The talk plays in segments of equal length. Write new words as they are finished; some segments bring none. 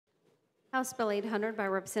House Bill 800 by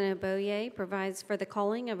Representative Boyer provides for the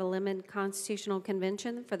calling of a limited constitutional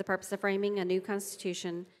convention for the purpose of framing a new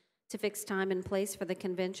constitution, to fix time and place for the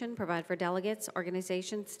convention, provide for delegates,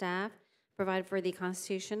 organization, staff, provide for the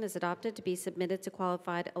constitution is adopted to be submitted to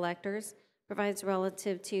qualified electors, provides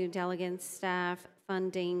relative to delegates, staff,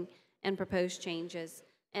 funding, and proposed changes.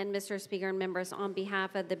 And Mr. Speaker and members, on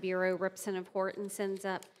behalf of the Bureau, Representative Horton sends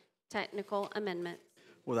up technical amendments.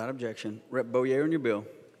 Without objection. Rep. Boyer on your bill.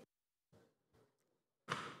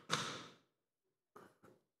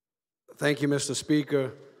 Thank you, Mr.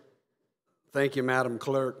 Speaker. Thank you, Madam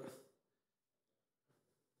Clerk.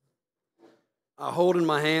 I hold in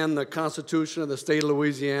my hand the Constitution of the state of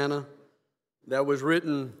Louisiana that was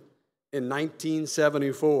written in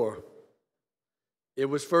 1974. It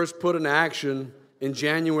was first put in action in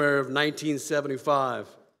January of 1975,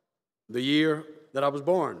 the year that I was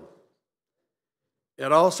born.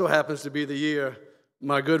 It also happens to be the year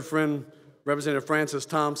my good friend, Representative Francis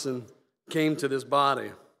Thompson, came to this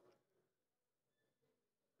body.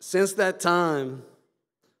 Since that time,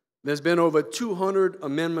 there's been over 200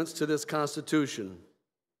 amendments to this Constitution.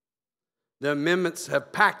 The amendments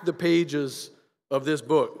have packed the pages of this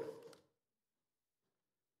book.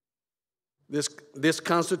 This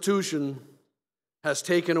Constitution has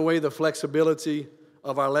taken away the flexibility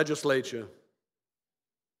of our legislature,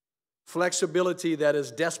 flexibility that is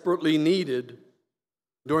desperately needed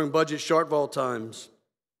during budget shortfall times.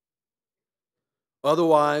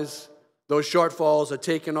 Otherwise, those shortfalls are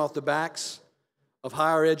taken off the backs of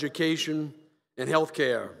higher education and health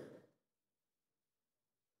care.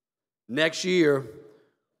 Next year,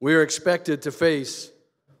 we are expected to face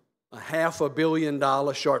a $500 million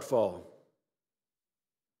shortfall.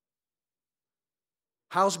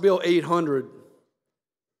 House Bill 800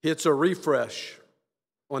 hits a refresh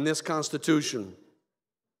on this Constitution.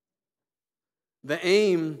 The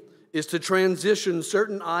aim is to transition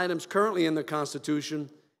certain items currently in the Constitution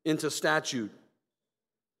into statute.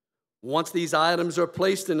 Once these items are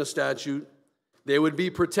placed in a statute, they would be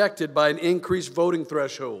protected by an increased voting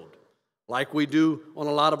threshold, like we do on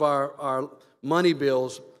a lot of our money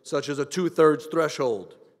bills, such as a 2/3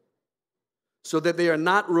 threshold, so that they are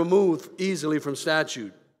not removed easily from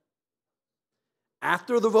statute.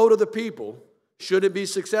 After the vote of the people, should it be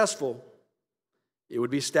successful, it would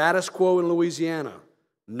be status quo in Louisiana.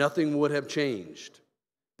 Nothing would have changed.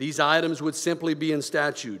 These items would simply be in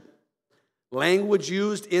statute. Language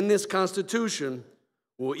used in this Constitution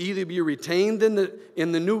will either be retained in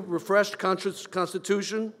the new refreshed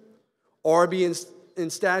Constitution or be in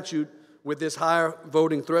statute with this higher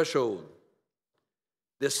voting threshold.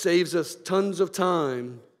 This saves us tons of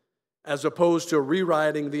time as opposed to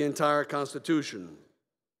rewriting the entire Constitution.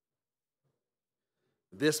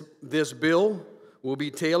 This bill will be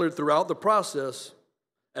tailored throughout the process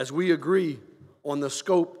as we agree on the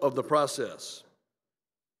scope of the process.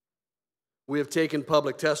 We have taken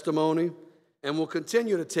public testimony and will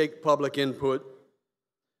continue to take public input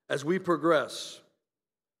as we progress.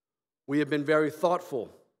 We have been very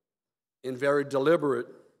thoughtful and very deliberate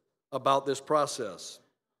about this process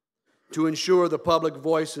to ensure the public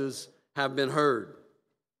voices have been heard.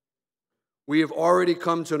 We have already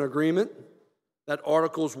come to an agreement that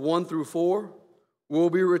Articles 1 through 4 will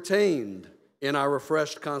be retained in our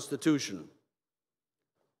refreshed Constitution.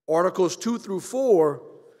 Articles 2 through 4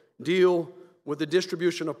 deal with the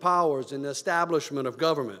distribution of powers and the establishment of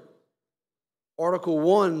government. Article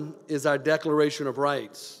 1 is our Declaration of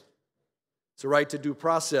Rights. It's a right to due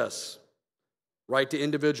process, right to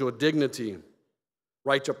individual dignity,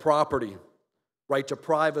 right to property, right to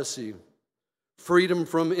privacy, freedom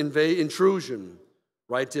from intrusion,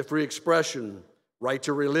 right to free expression, right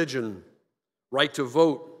to religion, right to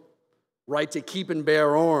vote, right to keep and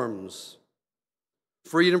bear arms,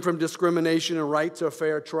 freedom from discrimination and right to a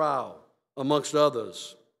fair trial, amongst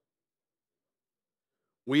others.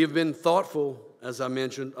 We have been thoughtful, as I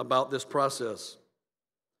mentioned, about this process.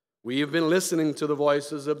 We have been listening to the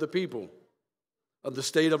voices of the people of the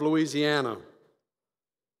state of Louisiana.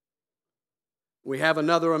 We have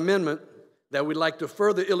another amendment that we'd like to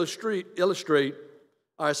further illustrate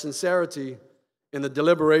our sincerity in the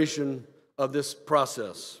deliberation of this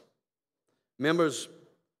process. Members,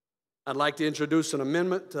 I'd like to introduce an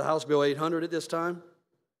amendment to House Bill 800 at this time.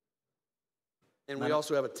 And we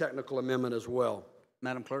also have a technical amendment as well.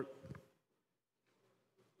 Madam Clerk.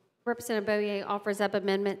 Representative Boyer offers up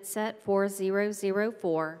Amendment Set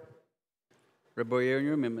 4004. Rep. Boyer on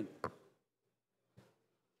your amendment.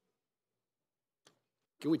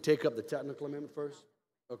 Can we take up the technical amendment first?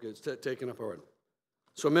 Okay, it's taken up already.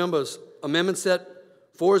 So members, Amendment Set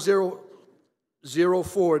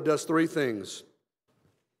 4004 does three things.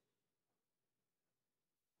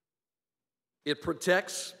 It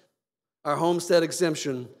protects our homestead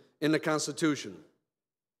exemption in the Constitution,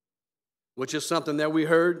 which is something that we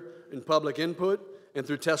heard in public input and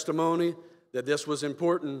through testimony that this was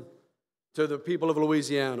important to the people of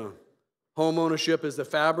Louisiana. Home ownership is the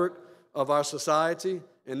fabric of our society,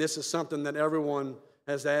 and this is something that everyone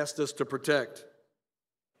has asked us to protect.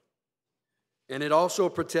 And it also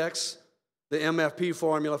protects the MFP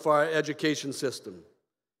formula for our education system,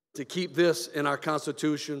 to keep this in our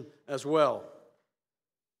Constitution as well.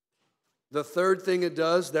 The third thing it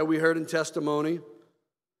does that we heard in testimony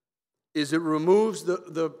is it removes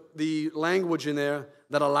the language in there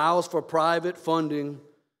that allows for private funding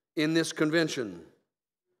in this convention.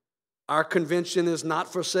 Our convention is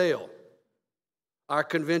not for sale. Our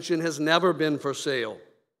convention has never been for sale.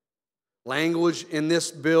 Language in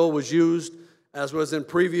this bill was used, as was in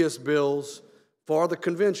previous bills, for the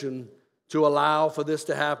convention to allow for this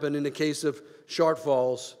to happen in the case of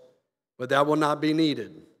shortfalls, but that will not be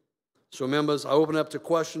needed. So members, I open up to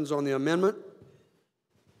questions on the amendment,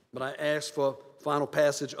 but I ask for final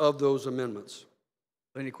passage of those amendments.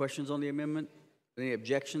 Any questions on the amendment? Any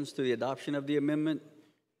objections to the adoption of the amendment?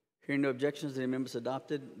 Hearing no objections, the amendment's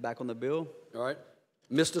adopted. Back on the bill. All right.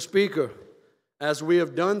 Mr. Speaker, as we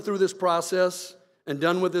have done through this process and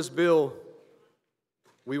done with this bill,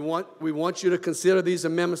 we want you to consider these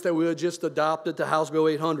amendments that we have just adopted to House Bill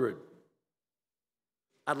 800.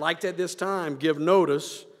 I'd like to at this time give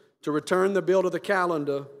notice to return the bill to the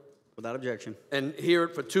calendar Without objection. and hear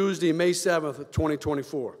it for Tuesday, May 7th,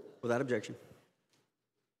 2024. Without objection.